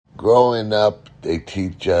growing up, they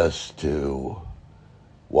teach us to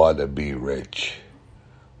want to be rich.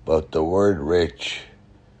 But the word rich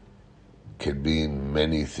can mean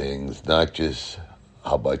many things, not just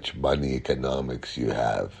how much money, economics you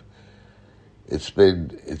have. It's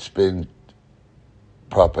been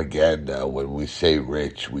propaganda. When we say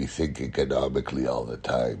rich, we think economically all the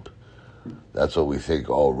time. That's what we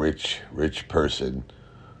think. Oh, rich person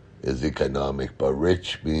is economic, but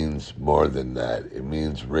rich means more than that. It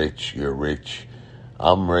means rich. You're rich.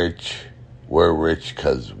 I'm rich. We're rich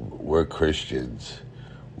because we're Christians.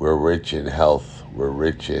 We're rich in health. We're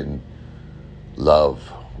rich in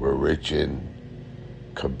love. We're rich in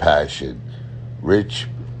compassion. Rich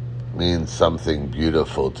means something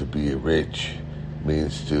beautiful. To be rich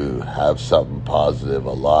means to have something positive,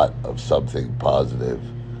 a lot of something positive,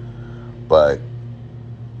 but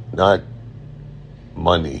not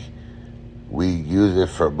money. We use it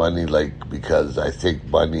for money, because I think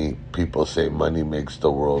people say money makes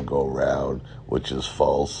the world go round, which is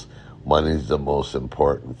false. Money's the most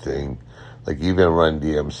important thing. Even Run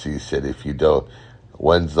DMC said,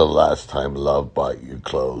 when's the last time love bought you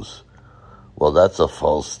clothes? Well, that's a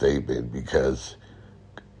false statement, because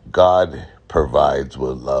God provides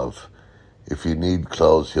with love. If you need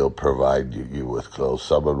clothes, He'll provide you with clothes.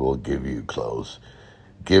 Someone will give you clothes.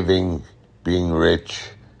 Being rich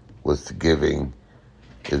with giving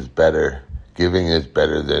is better. Giving is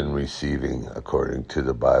better than receiving, according to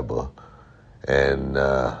the Bible. And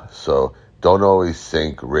so don't always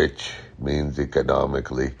think rich means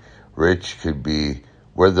economically. Rich could be,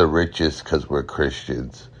 we're the richest because we're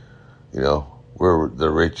Christians. We're the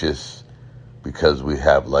richest because we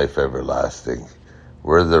have life everlasting.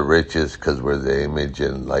 We're the richest because we're the image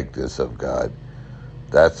and likeness of God.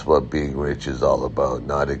 That's what being rich is all about,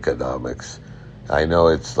 not economics. I know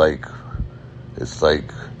it's like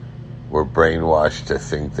we're brainwashed to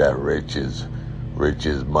think that rich is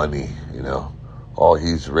money, Oh,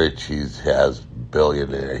 he's rich, he has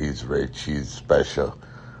billionaire, he's rich, he's special.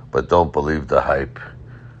 But don't believe the hype.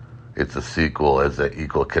 It's a sequel. As an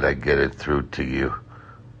equal, can I get it through to you?